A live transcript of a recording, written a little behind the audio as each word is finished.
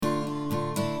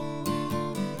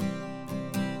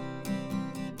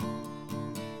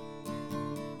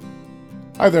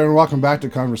Hi there, and welcome back to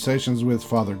Conversations with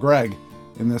Father Greg.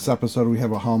 In this episode, we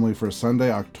have a homily for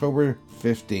Sunday, October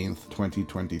 15th,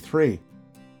 2023.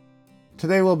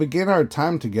 Today, we'll begin our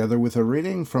time together with a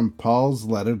reading from Paul's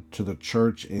letter to the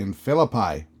church in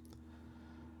Philippi.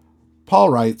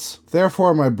 Paul writes,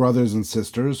 "Therefore, my brothers and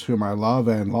sisters, whom I love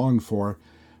and long for,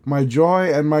 my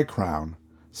joy and my crown,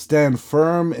 stand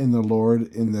firm in the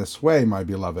Lord in this way, my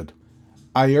beloved.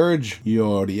 I urge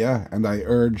Euodia and I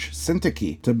urge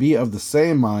Syntyche to be of the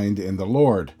same mind in the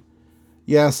Lord.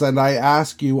 Yes, and I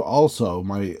ask you also,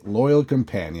 my loyal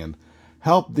companion,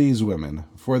 help these women,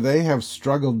 for they have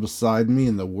struggled beside me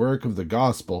in the work of the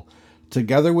gospel,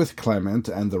 together with Clement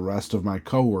and the rest of my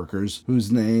co-workers,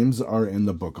 whose names are in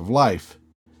the book of life.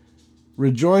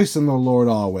 Rejoice in the Lord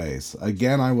always.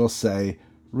 Again I will say,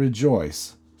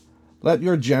 rejoice. Let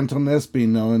your gentleness be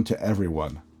known to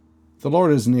everyone. The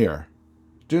Lord is near.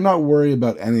 Do not worry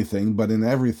about anything, but in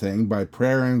everything, by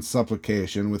prayer and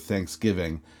supplication with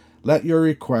thanksgiving, let your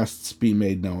requests be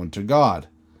made known to God.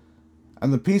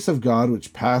 And the peace of God,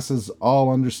 which passes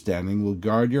all understanding, will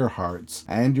guard your hearts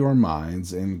and your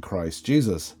minds in Christ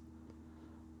Jesus.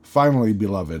 Finally,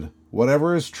 beloved,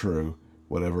 whatever is true,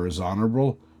 whatever is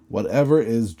honorable, whatever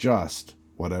is just,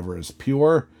 whatever is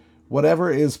pure, whatever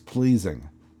is pleasing,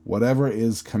 whatever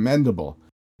is commendable,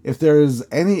 if there is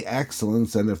any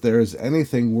excellence and if there is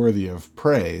anything worthy of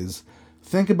praise,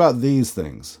 think about these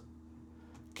things.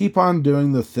 Keep on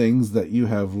doing the things that you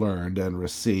have learned and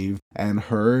received and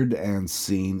heard and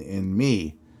seen in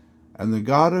me, and the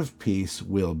God of peace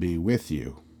will be with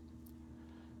you."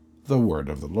 The word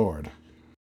of the Lord.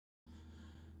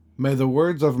 May the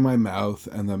words of my mouth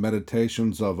and the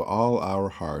meditations of all our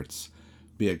hearts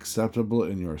be acceptable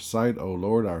in your sight, O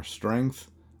Lord, our strength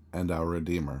and our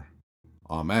Redeemer.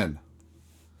 Amen.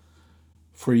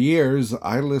 For years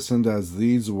I listened as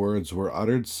these words were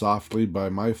uttered softly by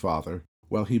my father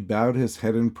while he bowed his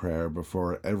head in prayer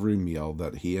before every meal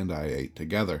that he and I ate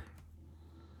together.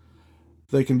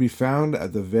 They can be found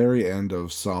at the very end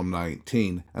of Psalm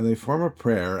 19, and they form a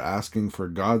prayer asking for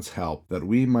God's help that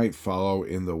we might follow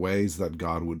in the ways that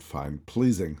God would find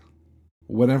pleasing.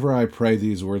 Whenever I pray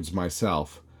these words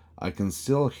myself, I can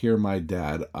still hear my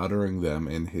dad uttering them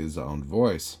in his own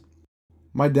voice.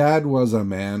 My dad was a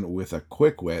man with a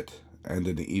quick wit and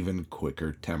an even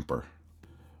quicker temper.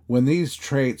 When these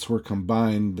traits were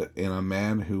combined in a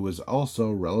man who was also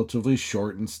relatively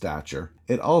short in stature,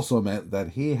 it also meant that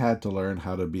he had to learn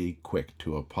how to be quick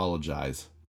to apologize.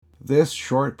 This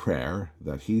short prayer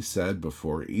that he said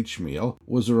before each meal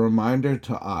was a reminder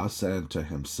to us and to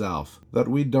himself that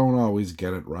we don't always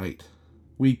get it right.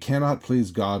 We cannot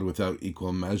please God without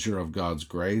equal measure of God's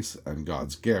grace and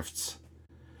God's gifts.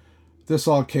 This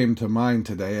all came to mind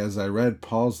today as I read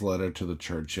Paul's letter to the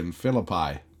church in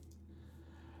Philippi.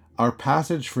 Our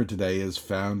passage for today is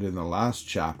found in the last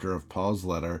chapter of Paul's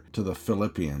letter to the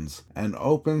Philippians and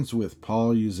opens with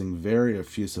Paul using very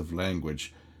effusive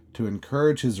language to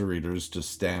encourage his readers to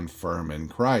stand firm in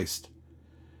Christ.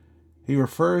 He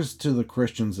refers to the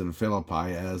Christians in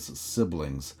Philippi as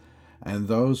siblings and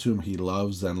those whom he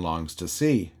loves and longs to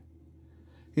see.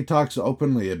 He talks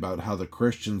openly about how the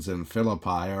Christians in Philippi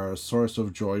are a source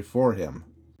of joy for him.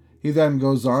 He then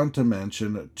goes on to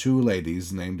mention two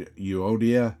ladies named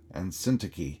Euodia and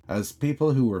Syntyche as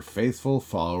people who were faithful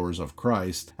followers of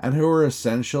Christ and who were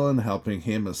essential in helping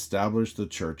him establish the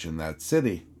church in that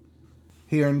city.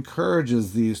 He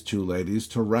encourages these two ladies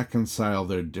to reconcile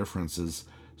their differences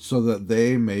so that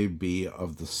they may be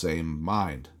of the same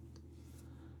mind.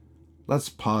 Let's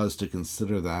pause to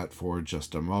consider that for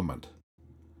just a moment.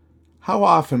 How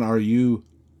often are you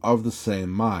of the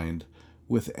same mind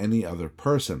with any other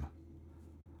person?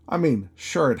 I mean,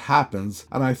 sure, it happens,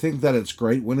 and I think that it's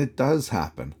great when it does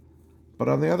happen. But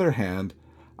on the other hand,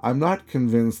 I'm not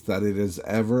convinced that it is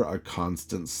ever a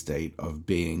constant state of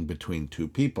being between two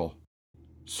people.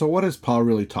 So what is Paul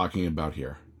really talking about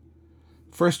here?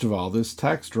 First of all, this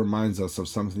text reminds us of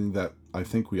something that I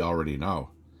think we already know.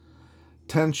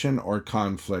 Tension or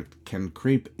conflict can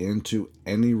creep into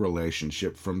any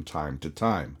relationship from time to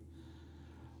time.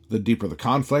 The deeper the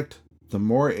conflict, the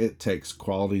more it takes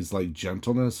qualities like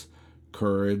gentleness,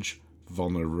 courage,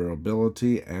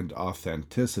 vulnerability, and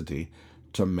authenticity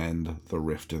to mend the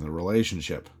rift in the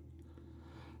relationship.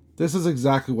 This is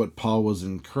exactly what Paul was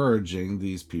encouraging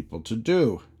these people to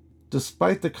do.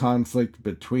 Despite the conflict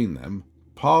between them,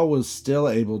 Paul was still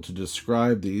able to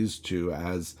describe these two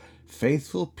as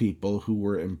faithful people who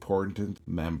were important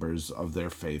members of their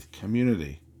faith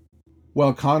community.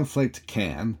 While conflict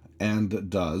can and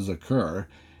does occur,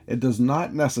 it does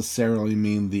not necessarily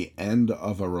mean the end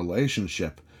of a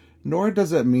relationship, nor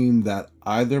does it mean that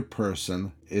either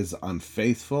person is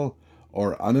unfaithful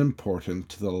or unimportant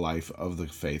to the life of the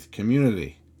faith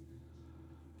community.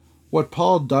 What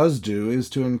Paul does do is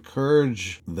to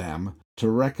encourage them to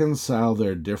reconcile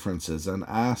their differences and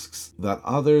asks that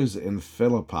others in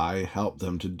Philippi help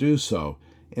them to do so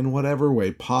in whatever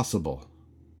way possible.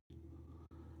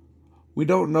 We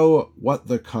don't know what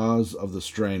the cause of the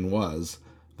strain was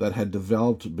that had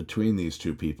developed between these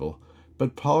two people,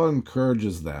 but Paul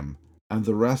encourages them and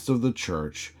the rest of the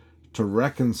church to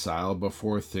reconcile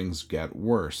before things get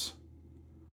worse.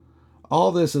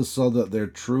 All this is so that their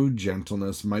true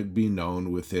gentleness might be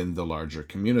known within the larger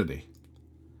community.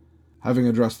 Having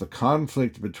addressed the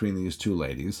conflict between these two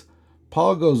ladies,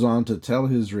 Paul goes on to tell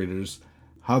his readers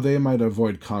how they might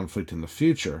avoid conflict in the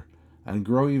future and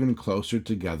grow even closer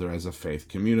together as a faith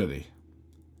community.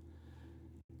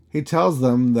 He tells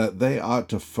them that they ought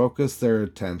to focus their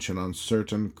attention on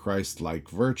certain Christ-like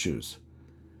virtues.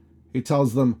 He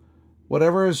tells them,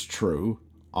 whatever is true,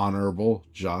 honorable,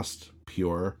 just,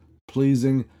 pure,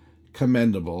 pleasing,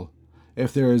 commendable,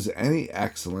 if there is any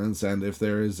excellence and if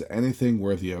there is anything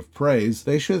worthy of praise,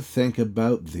 they should think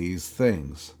about these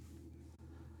things.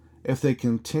 If they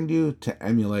continue to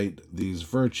emulate these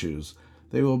virtues,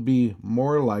 they will be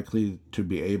more likely to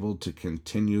be able to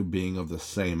continue being of the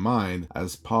same mind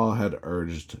as Paul had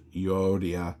urged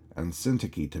Euodia and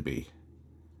Syntyche to be.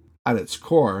 At its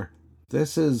core,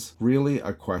 this is really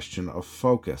a question of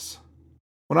focus.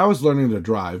 When I was learning to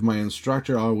drive, my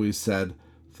instructor always said,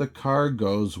 "The car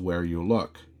goes where you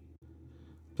look."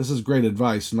 This is great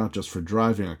advice not just for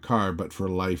driving a car, but for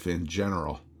life in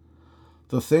general.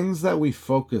 The things that we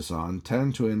focus on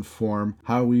tend to inform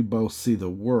how we both see the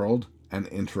world and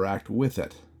interact with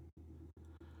it.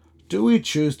 Do we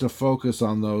choose to focus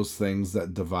on those things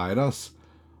that divide us,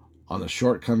 on the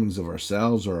shortcomings of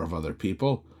ourselves or of other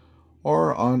people,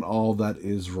 or on all that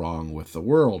is wrong with the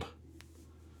world?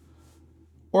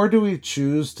 Or do we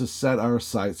choose to set our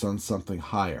sights on something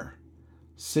higher,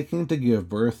 seeking to give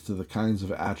birth to the kinds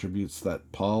of attributes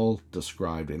that Paul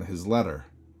described in his letter?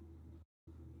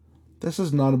 This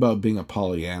is not about being a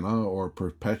Pollyanna or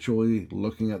perpetually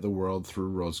looking at the world through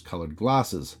rose-colored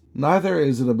glasses. Neither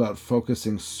is it about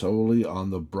focusing solely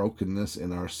on the brokenness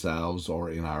in ourselves or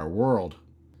in our world.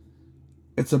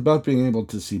 It's about being able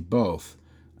to see both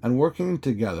and working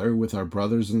together with our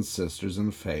brothers and sisters in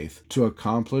faith to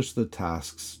accomplish the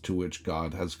tasks to which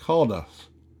God has called us.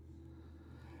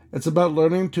 It's about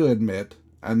learning to admit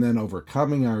and then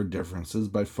overcoming our differences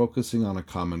by focusing on a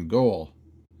common goal.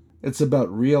 It's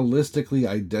about realistically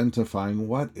identifying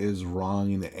what is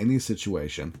wrong in any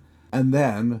situation and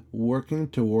then working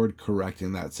toward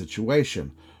correcting that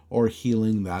situation or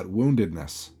healing that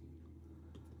woundedness.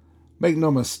 Make no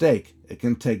mistake, it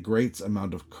can take great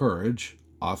amount of courage,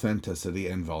 authenticity,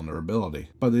 and vulnerability.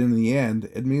 But in the end,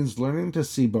 it means learning to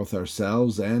see both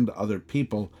ourselves and other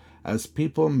people as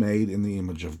people made in the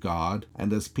image of God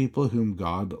and as people whom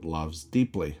God loves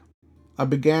deeply. I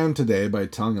began today by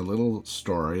telling a little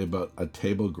story about a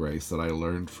table grace that I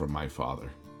learned from my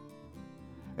father.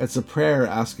 It's a prayer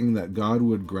asking that God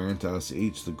would grant us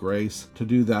each the grace to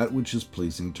do that which is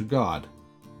pleasing to God.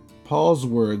 Paul's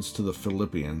words to the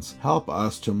Philippians help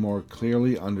us to more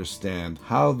clearly understand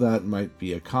how that might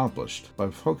be accomplished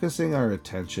by focusing our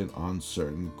attention on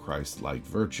certain Christ-like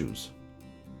virtues.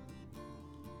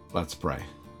 Let's pray.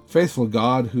 Faithful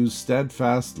God, whose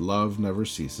steadfast love never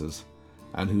ceases,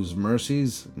 and whose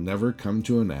mercies never come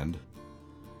to an end,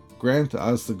 grant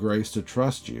us the grace to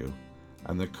trust you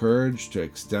and the courage to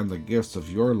extend the gifts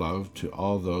of your love to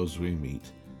all those we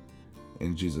meet.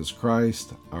 In Jesus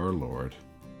Christ, our Lord.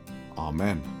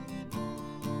 Amen.